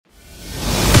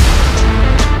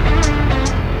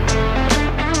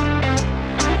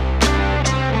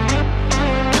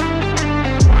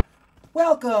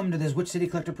Welcome to this Witch City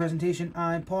Collector presentation.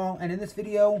 I'm Paul, and in this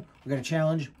video, we got a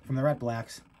challenge from the Rat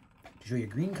Blacks to show you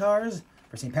green cars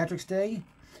for St. Patrick's Day.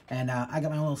 And I got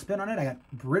my own little spin on it. I got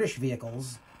British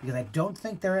vehicles, because I don't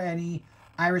think there are any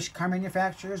Irish car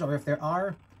manufacturers, or if there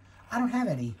are, I don't have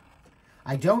any.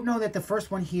 I don't know that the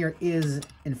first one here is,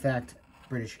 in fact,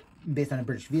 British, based on a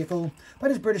British vehicle,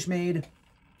 but it's British made.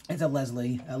 It's a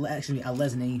Leslie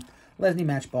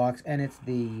Matchbox, and it's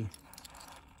the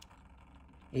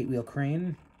 8-wheel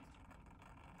crane.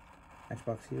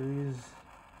 Matchbox series.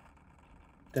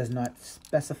 Does not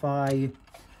specify.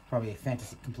 Probably a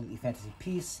completely fantasy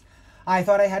piece. I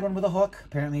thought I had one with a hook.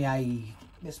 Apparently I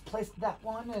misplaced that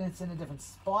one and it's in a different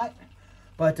spot.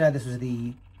 But this was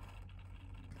the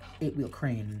 8-wheel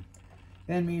crane.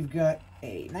 Then we've got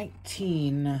a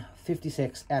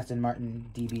 1956 Aston Martin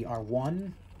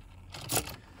DB-R1.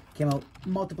 Came out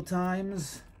multiple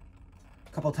times.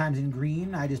 A couple times in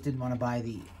green. I just didn't want to buy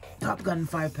the Top Gun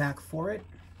 5-pack for it,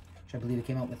 which I believe it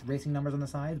came out with racing numbers on the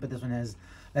side, but this one has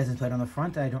license plate on the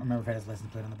front. I don't remember if it has license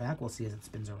plate on the back. We'll see as it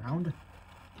spins around.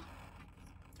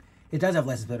 It does have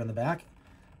license plate on the back.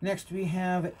 Next we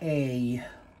have a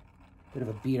bit of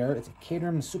a beater. It's a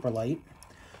Caterham Superlight,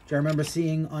 which I remember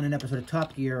seeing on an episode of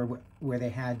Top Gear where they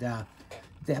had, I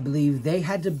believe they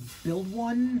had to build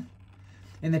one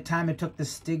in the time it took the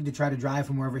Stig to try to drive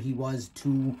from wherever he was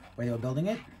to where they were building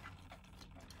it.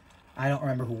 I don't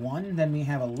remember who won. Then we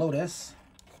have a Lotus.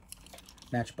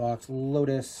 Matchbox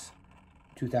Lotus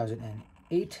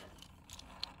 2008.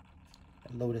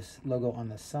 Lotus logo on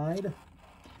the side.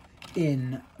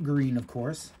 In green, of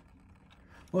course.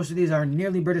 Most of these are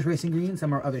nearly British racing green.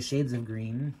 Some are other shades of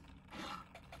green.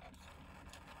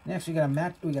 Next we got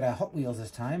a Hot Wheels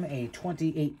this time. A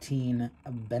 2018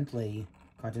 Bentley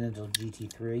Continental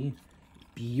GT3.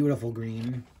 Beautiful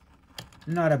green.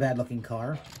 Not a bad looking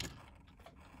car.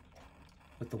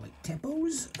 With the white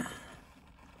tempos.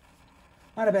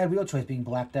 Not a bad wheel choice being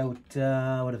blacked out.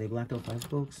 What are they? Blacked out 5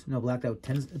 spokes? No, blacked out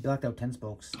 10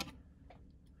 spokes.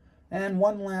 And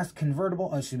one last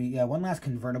convertible. Oh, excuse me. Yeah, one last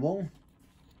convertible.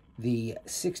 The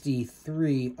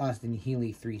 63 Austin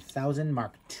Healey 3000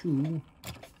 Mark II.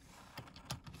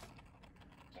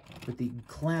 With the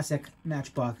classic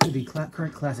Matchbox, the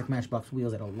current classic Matchbox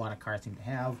wheels that a lot of cars seem to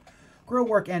have. Grill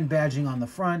work and badging on the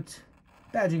front,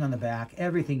 badging on the back,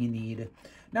 everything you need.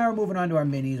 Now we're moving on to our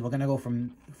minis. We're gonna go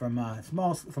from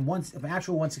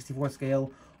actual 1/64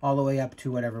 scale all the way up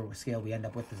to whatever scale we end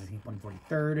up with. This is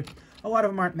 1/43. A lot of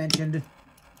them aren't mentioned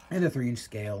in the 3-inch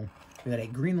scale. We got a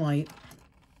green light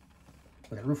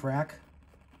with a roof rack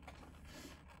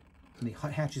from the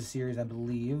Hot Hatches series, I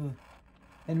believe.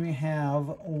 Then we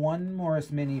have one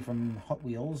Morris Mini from Hot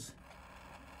Wheels.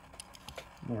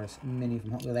 Morris Mini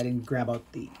from Hot Wheels. I didn't grab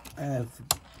out the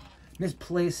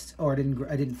misplaced, or I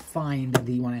didn't find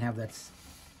the one I have that's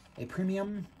a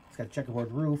premium. It's got a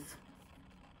checkerboard roof,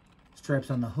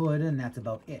 stripes on the hood, and that's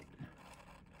about it.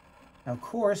 Now, of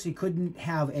course, you couldn't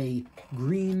have a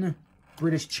green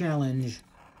British Challenge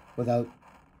without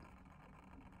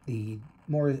the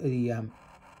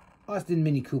Austin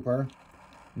Mini Cooper.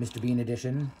 Mr. Bean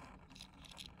edition.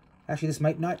 Actually, this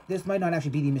might not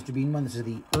actually be the Mr. Bean one. This is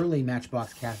the early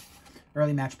Matchbox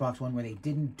one where they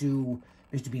didn't do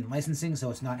Mr. Bean licensing, so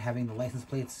it's not having the license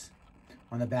plates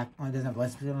on the back. It doesn't have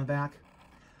license plates on the back.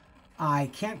 I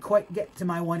can't quite get to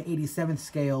my 1/87th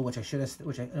scale, which I should have.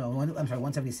 I'm sorry,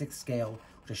 1/76 scale,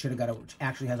 which I should have got, which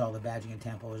actually has all the badging and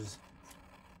tampos.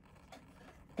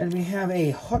 And we have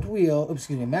a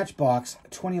Matchbox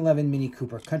 2011 Mini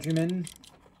Cooper Countryman.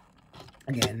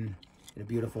 Again, in a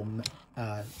beautiful metal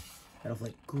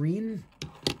flake green.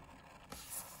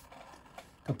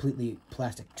 Completely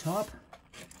plastic top.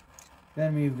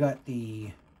 Then we've got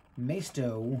the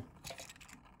Maisto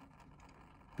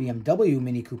BMW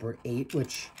Mini Cooper 8,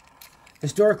 which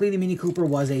historically the Mini Cooper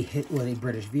was a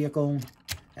British vehicle.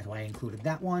 That's why I included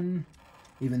that one,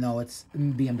 even though it's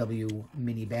BMW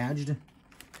Mini badged,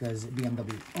 because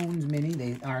BMW owns Mini.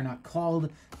 They are not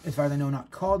called, as far as I know, not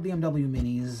called BMW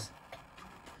Minis.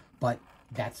 But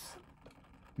that's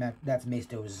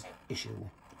Maisto's issue.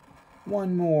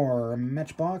 One more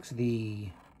Matchbox, the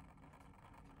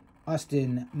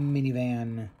Austin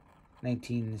Minivan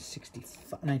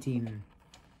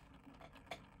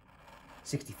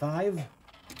 1965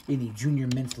 in the Junior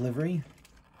Mint livery.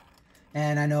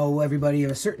 And I know everybody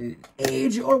of a certain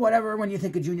age or whatever, when you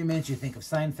think of Junior Mints, you think of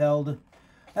Seinfeld.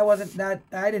 I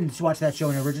didn't watch that show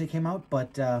when it originally came out,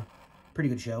 but pretty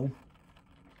good show.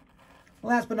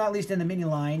 Last but not least in the mini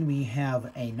line, we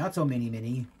have a not-so-mini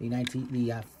Mini, the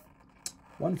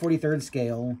 1/43rd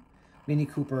scale Mini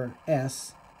Cooper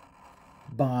S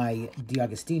by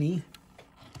D'Agostini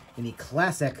in the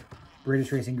classic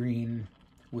British Racing Green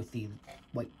with the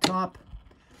white top.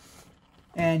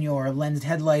 And your lensed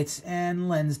headlights and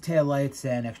lensed taillights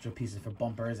and extra pieces for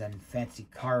bumpers and fancy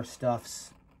car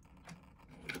stuffs.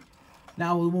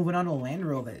 Now we're moving on to Land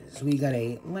Rovers. We got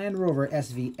a Land Rover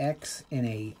SVX in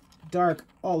a dark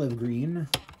olive green,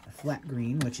 a flat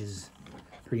green, which is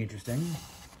pretty interesting.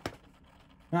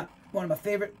 Not one of my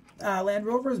favorite Land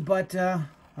Rovers, but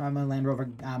I'm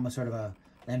a sort of a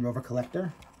Land Rover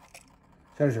collector.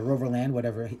 So there's a Roverland,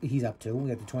 whatever he's up to. We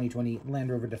got the 2020 Land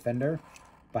Rover Defender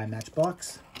by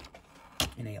Matchbox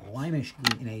in a limeish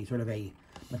green, in a sort of a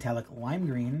metallic lime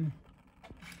green.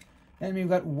 And we've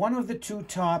got one of the two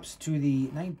tops to the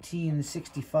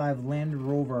 1965 Land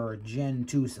Rover Gen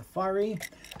 2 Safari.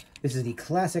 This is the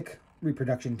classic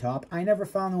reproduction top. I never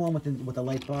found the one with the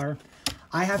light bar.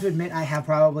 I have to admit I have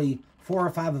probably 4 or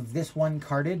 5 of this one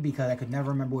carded because I could never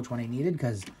remember which one I needed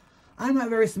because I'm not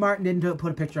very smart and didn't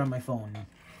put a picture on my phone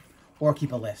or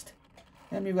keep a list.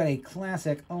 And we've got a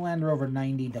classic Land Rover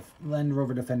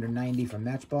Defender 90 from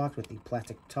Matchbox with the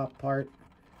plastic top part.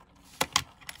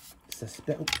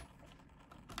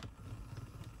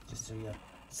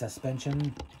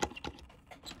 Suspension,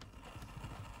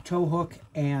 tow hook,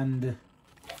 and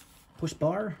push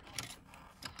bar.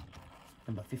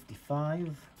 Number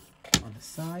 55 on the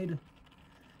side.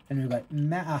 And we've got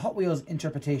Hot Wheels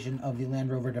interpretation of the Land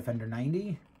Rover Defender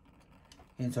 90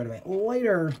 in sort of a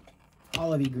lighter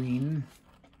olivey green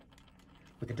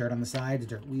with the dirt on the sides,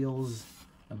 dirt wheels,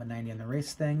 number 90 on the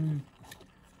race thing.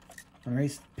 On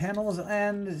race panels,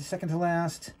 and second to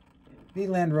last, the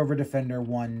Land Rover Defender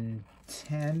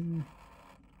 110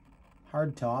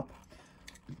 hardtop,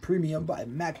 premium by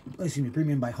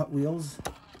Hot Wheels,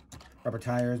 rubber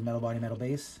tires, metal body, metal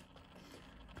base.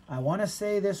 I want to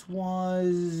say this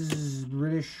was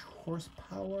British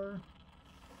Horsepower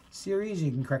series.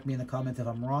 You can correct me in the comments if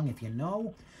I'm wrong, if you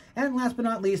know. And last but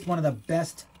not least, one of the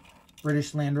best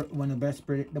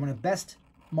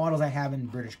models I have in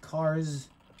British cars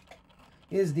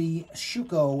is the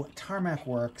Schuco Tarmac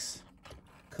Works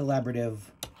collaborative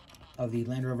of the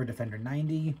Land Rover Defender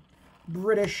 90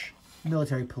 British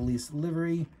military police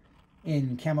livery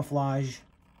in camouflage.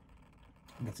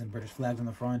 Got some British flags on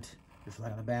the front, British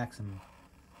flag on the back, some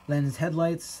lens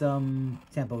headlights, some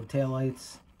tempo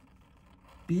taillights.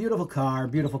 Beautiful car,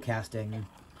 beautiful casting.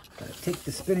 Gotta take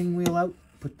the spinning wheel out,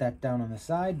 put that down on the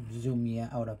side, zoom you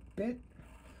out a bit.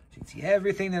 So you can see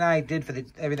everything that I did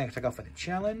everything I took out for the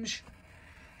challenge.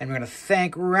 And we're going to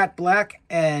thank Rat Black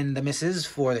and the missus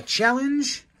for the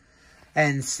challenge.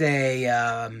 And say,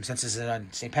 since it's on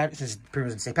St.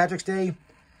 Patrick's Day,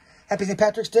 Happy St.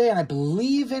 Patrick's Day. And I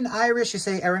believe in Irish you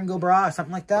say Erin go bra or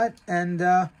something like that. And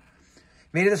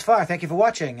made it this far. Thank you for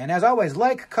watching. And as always,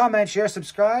 like, comment, share,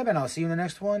 subscribe. And I'll see you in the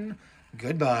next one.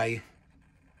 Goodbye.